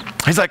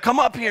 He's like, come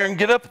up here and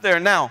get up there.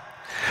 Now,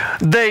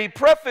 they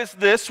preface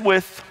this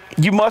with,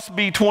 you must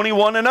be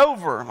 21 and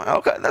over. I'm like,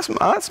 okay,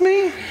 that's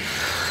me.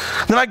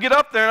 Then I get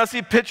up there and I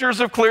see pictures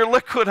of clear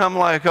liquid. I'm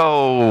like,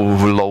 oh,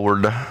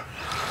 Lord.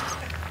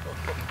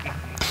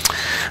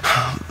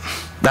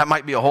 That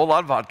might be a whole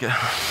lot of vodka.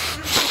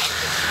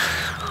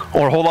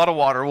 Or a whole lot of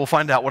water. We'll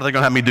find out. What are they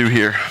going to have me do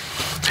here?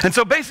 And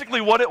so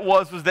basically what it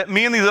was that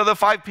me and these other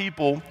 5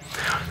 people,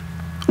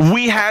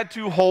 we had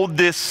to hold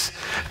this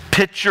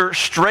pitcher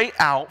straight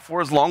out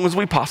for as long as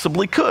we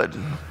possibly could.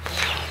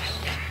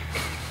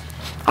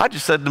 I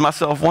just said to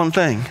myself one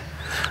thing.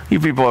 You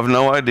people have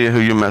no idea who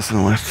you're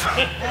messing with.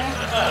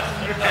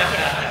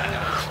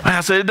 I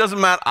said, it doesn't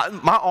matter.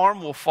 My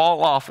arm will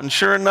fall off. And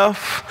sure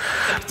enough,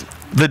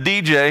 the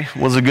DJ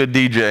was a good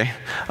DJ.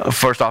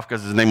 First off,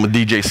 because his name was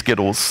DJ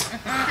Skittles.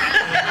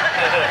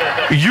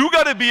 You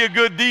got to be a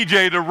good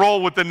DJ to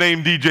roll with the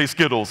name DJ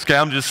Skittles, okay?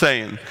 I'm just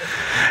saying.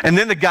 And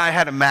then the guy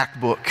had a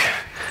MacBook.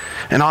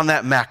 And on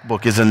that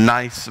MacBook is a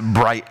nice,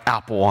 bright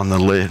apple on the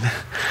lid.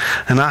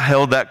 And I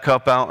held that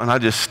cup out and I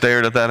just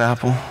stared at that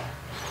apple.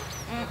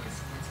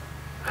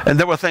 And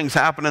there were things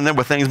happening, there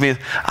were things being,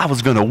 I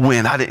was going to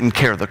win. I didn't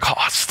care the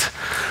cost.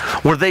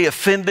 Were they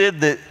offended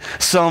that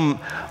some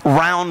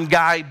round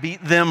guy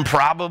beat them?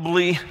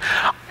 Probably.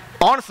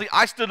 Honestly,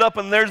 I stood up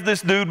and there's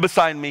this dude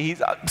beside me. He's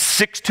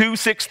 6'2",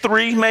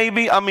 6'3",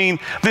 maybe. I mean,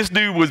 this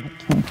dude was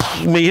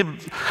me.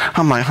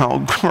 I'm like,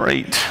 oh,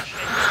 great.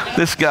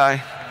 This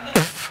guy,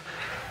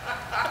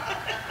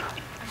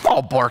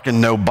 all bark and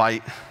no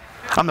bite.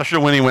 I'm not sure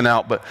when he went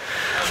out, but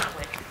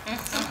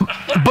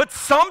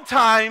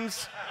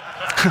sometimes,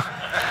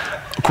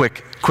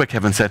 quick,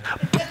 Heaven said,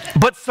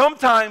 but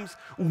sometimes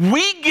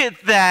we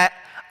get that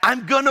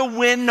I'm going to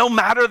win no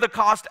matter the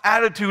cost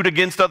attitude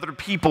against other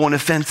people and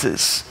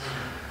offenses.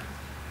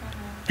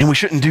 And we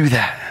shouldn't do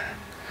that.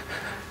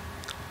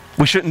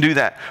 We shouldn't do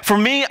that. For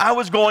me, I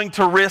was going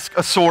to risk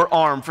a sore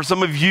arm. For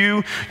some of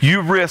you,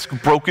 you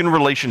risk broken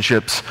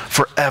relationships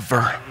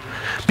forever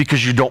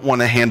because you don't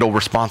want to handle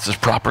responses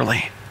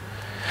properly.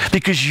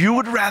 Because you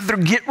would rather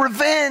get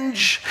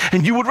revenge,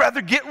 and you would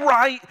rather get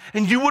right,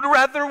 and you would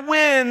rather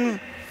win,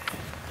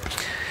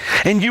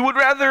 and you would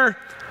rather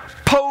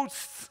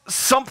post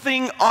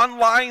something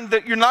online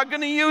that you're not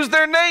going to use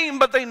their name,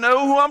 but they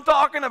know who I'm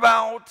talking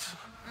about.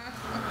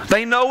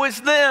 They know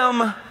it's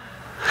them.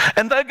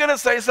 And they're going to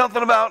say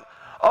something about,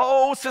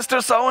 oh,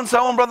 sister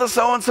so-and-so and brother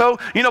so-and-so,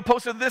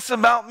 posted this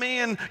about me,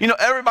 and,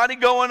 everybody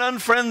go and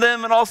unfriend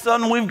them, and all of a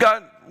sudden we've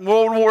got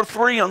World War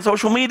III on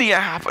social media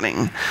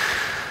happening.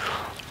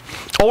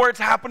 Or it's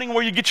happening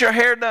where you get your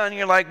hair done, and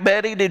you're like,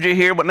 Betty, did you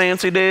hear what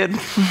Nancy did?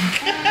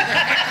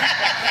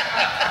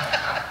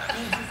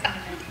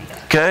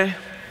 Okay?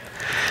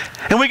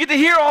 And we get to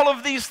hear all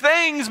of these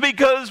things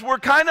because we're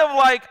kind of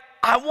like,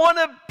 I want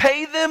to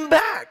pay them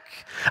back.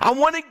 I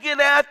want to get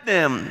at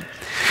them.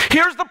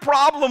 Here's the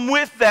problem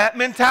with that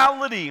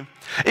mentality,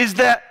 is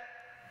that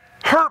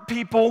hurt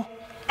people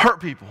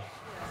hurt people.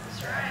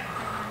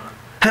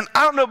 And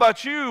I don't know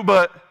about you,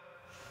 but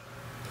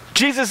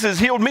Jesus has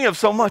healed me of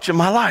so much in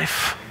my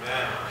life.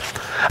 Amen.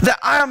 That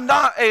I am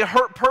not a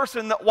hurt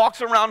person that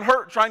walks around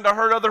hurt trying to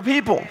hurt other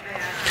people.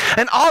 Amen.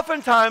 And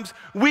oftentimes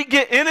we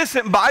get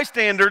innocent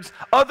bystanders,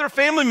 other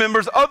family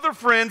members, other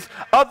friends,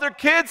 other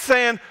kids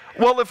saying,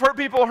 well, if hurt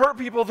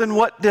people, then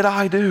what did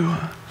I do?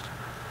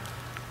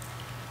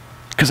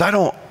 Because I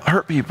don't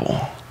hurt people.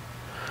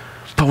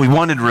 But we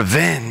wanted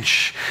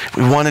revenge.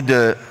 We wanted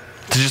to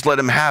just let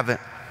them have it.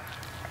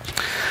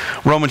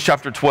 Romans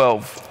chapter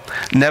 12.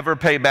 Never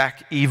pay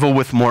back evil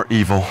with more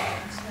evil.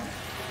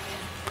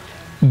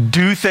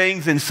 Do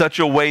things in such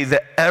a way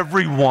that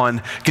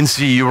everyone can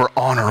see you are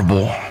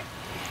honorable.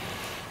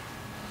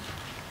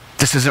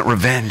 This isn't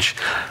revenge.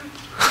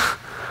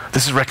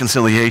 This is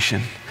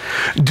reconciliation.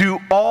 Do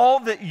all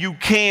that you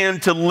can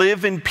to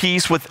live in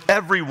peace with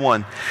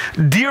everyone.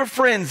 Dear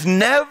friends,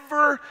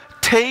 never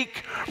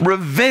take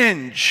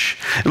revenge.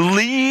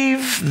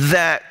 Leave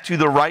that to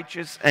the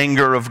righteous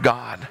anger of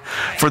God.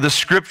 For the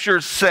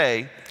scriptures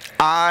say,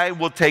 I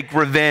will take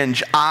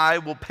revenge. I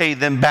will pay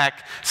them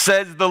back,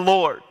 says the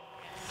Lord.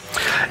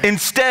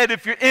 Instead,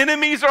 if your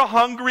enemies are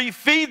hungry,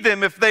 feed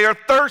them. If they are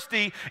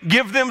thirsty,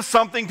 give them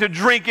something to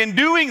drink. In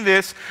doing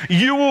this,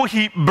 you will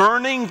heap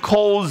burning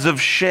coals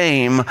of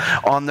shame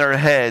on their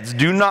heads.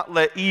 Do not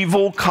let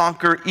evil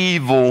conquer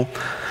evil,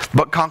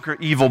 but conquer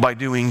evil by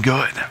doing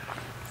good.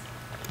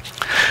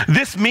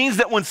 This means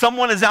that when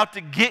someone is out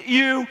to get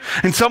you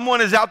and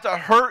someone is out to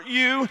hurt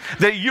you,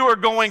 that you are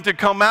going to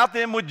come at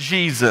them with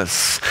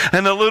Jesus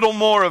and a little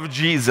more of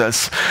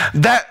Jesus.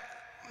 That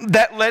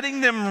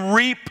letting them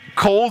reap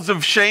coals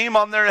of shame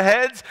on their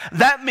heads,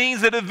 that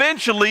means that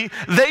eventually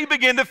they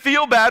begin to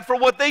feel bad for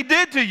what they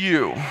did to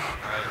you.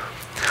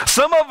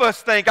 Some of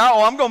us think,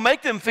 oh, I'm going to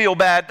make them feel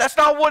bad. That's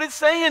not what it's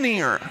saying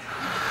here.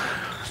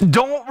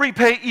 Don't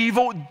repay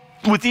evil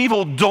with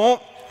evil.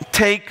 Don't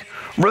take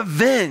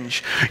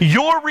revenge.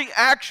 Your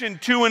reaction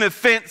to an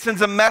offense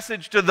sends a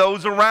message to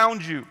those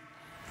around you.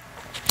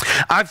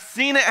 I've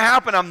seen it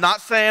happen. I'm not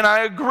saying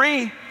I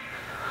agree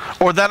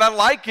or that I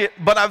like it,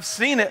 but I've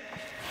seen it.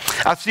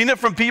 I've seen it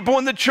from people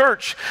in the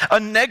church. A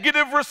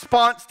negative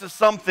response to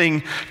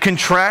something can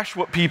trash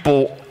what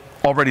people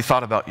already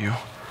thought about you.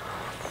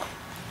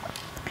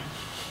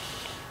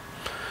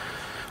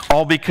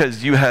 All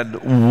because you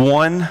had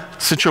one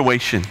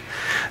situation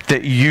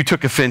that you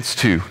took offense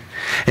to,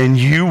 and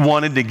you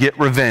wanted to get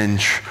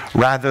revenge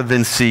rather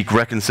than seek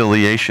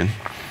reconciliation.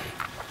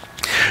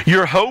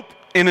 Your hope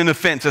in an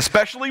offense,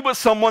 especially with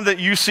someone that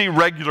you see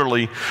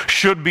regularly,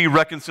 should be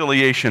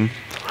reconciliation,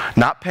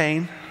 not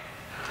pain.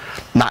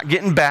 Not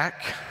getting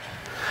back,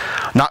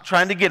 not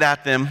trying to get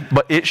at them,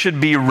 but it should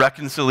be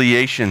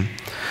reconciliation.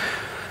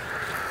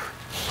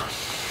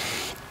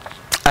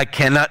 I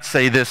cannot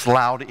say this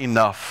loud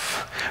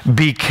enough.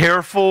 Be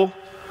careful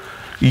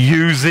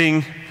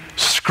using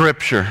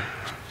Scripture.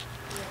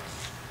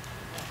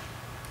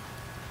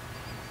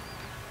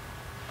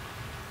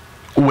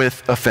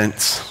 With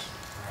offense.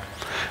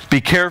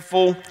 Be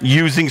careful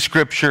using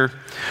Scripture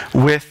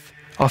with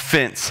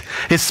offense,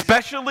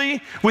 especially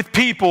with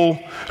people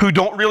who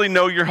don't really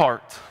know your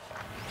heart.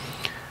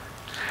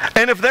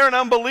 And if they're an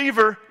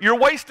unbeliever, you're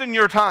wasting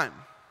your time.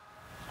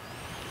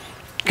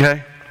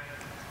 Okay?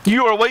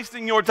 You are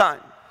wasting your time.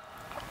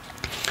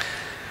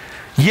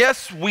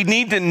 Yes, we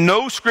need to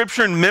know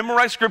Scripture and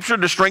memorize Scripture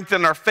to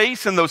strengthen our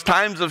faith in those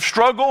times of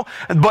struggle,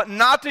 but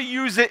not to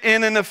use it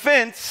in an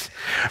offense,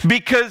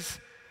 because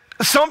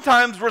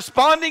sometimes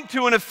responding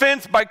to an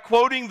offense by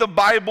quoting the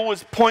Bible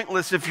is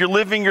pointless if you're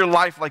living your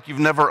life like you've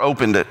never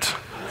opened it.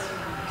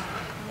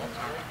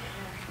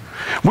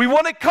 We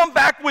want to come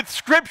back with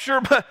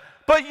Scripture,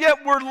 but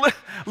yet we're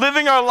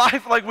living our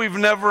life like we've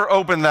never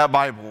opened that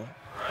Bible.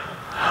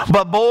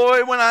 But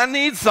boy, when I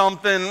need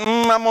something,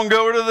 I'm going to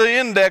go to the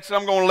index and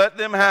I'm going to let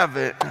them have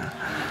it.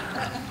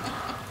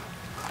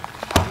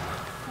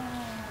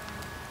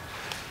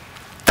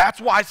 That's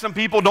why some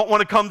people don't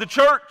want to come to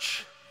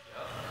church.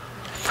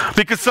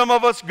 Because some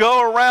of us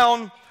go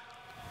around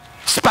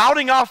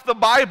spouting off the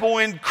Bible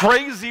in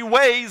crazy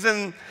ways,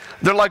 and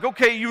they're like,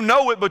 okay, you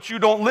know it, but you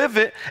don't live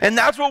it. And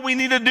that's what we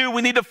need to do.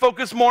 We need to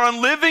focus more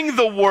on living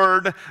the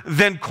Word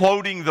than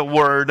quoting the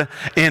Word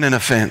in an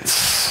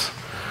offense.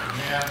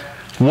 Yeah.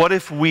 What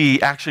if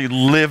we actually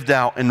lived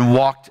out and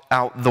walked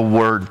out the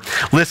Word?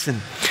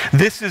 Listen,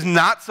 this is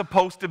not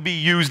supposed to be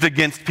used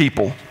against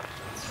people.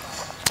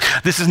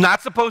 This is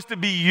not supposed to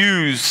be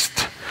used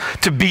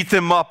to beat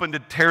them up and to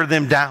tear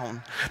them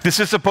down. This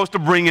is supposed to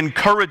bring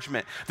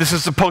encouragement. This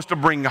is supposed to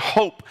bring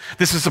hope.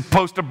 This is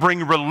supposed to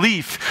bring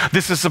relief.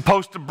 This is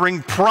supposed to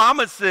bring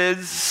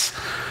promises,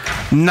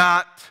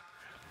 not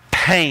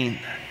pain.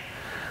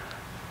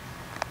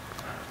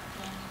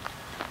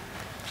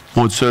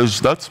 Well, it says,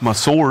 that's my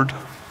sword.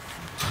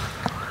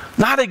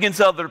 Not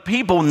against other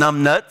people,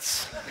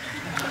 numbnuts.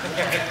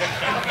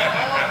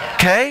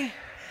 Okay?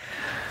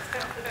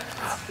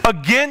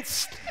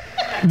 Against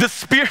the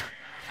spirit.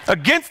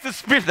 Against the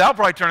spirit, that'll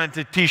probably turn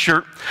into a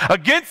t-shirt.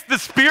 Against the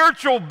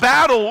spiritual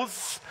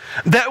battles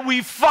that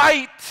we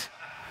fight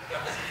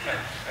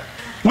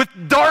with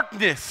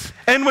darkness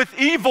and with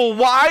evil.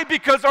 Why?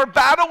 Because our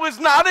battle is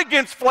not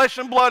against flesh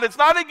and blood. It's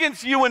not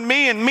against you and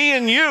me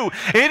and you.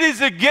 It is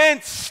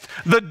against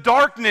the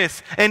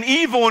darkness and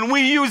evil. And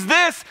we use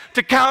this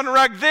to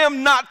counteract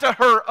them, not to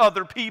hurt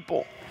other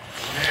people.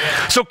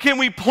 So can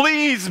we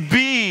please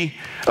be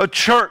a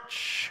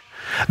church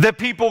that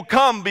people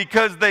come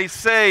because they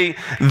say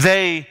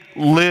they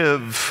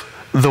live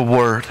the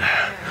Word?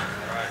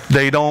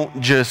 They don't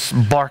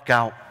just bark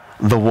out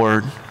the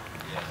Word.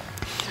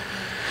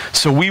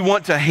 So we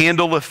want to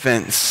handle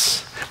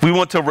offense. We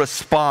want to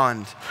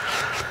respond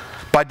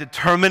by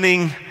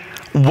determining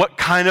what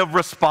kind of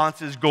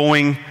response is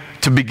going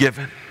to be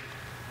given.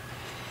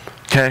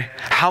 Okay?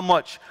 How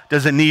much?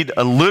 Does it need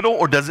a little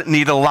or does it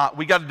need a lot?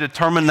 We got to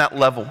determine that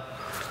level.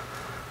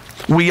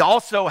 We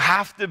also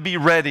have to be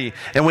ready,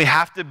 and we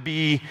have to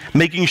be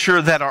making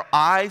sure that our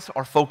eyes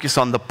are focused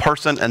on the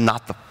person and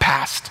not the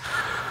past,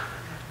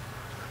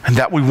 and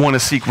that we want to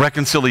seek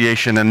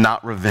reconciliation and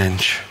not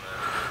revenge.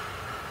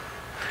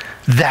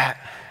 That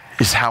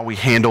is how we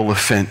handle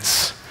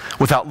offense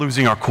without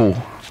losing our cool.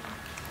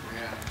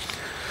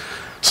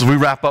 So as we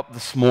wrap up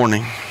this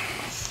morning,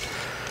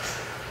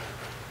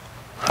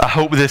 I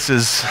hope this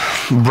has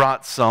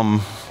brought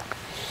some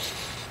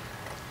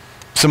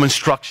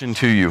instruction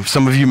to you.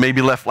 Some of you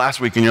maybe left last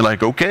week and you're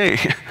like, okay,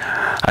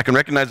 I can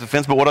recognize the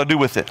offense, but what do I do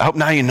with it? I hope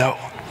now you know.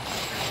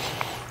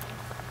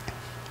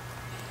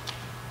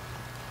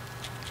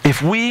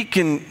 If we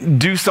can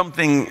do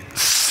something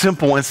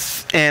simple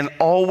and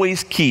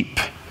always keep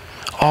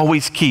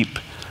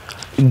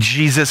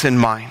Jesus in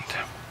mind,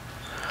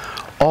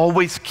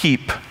 always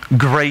keep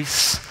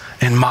grace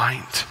in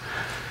mind,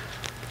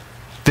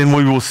 then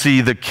we will see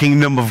the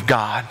kingdom of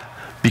God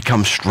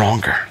become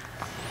stronger.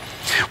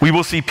 We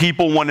will see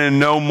people want to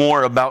know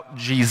more about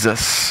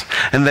Jesus,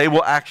 and they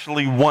will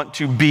actually want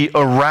to be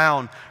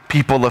around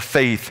people of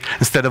faith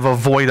instead of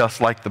avoid us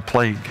like the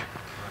plague.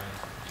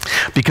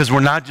 Because we're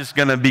not just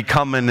going to be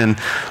coming and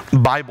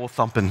Bible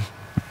thumping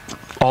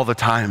all the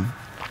time.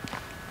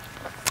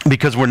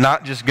 Because we're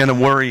not just going to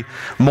worry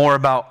more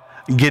about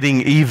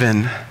getting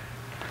even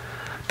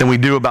than we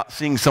do about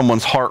seeing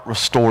someone's heart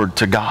restored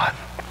to God.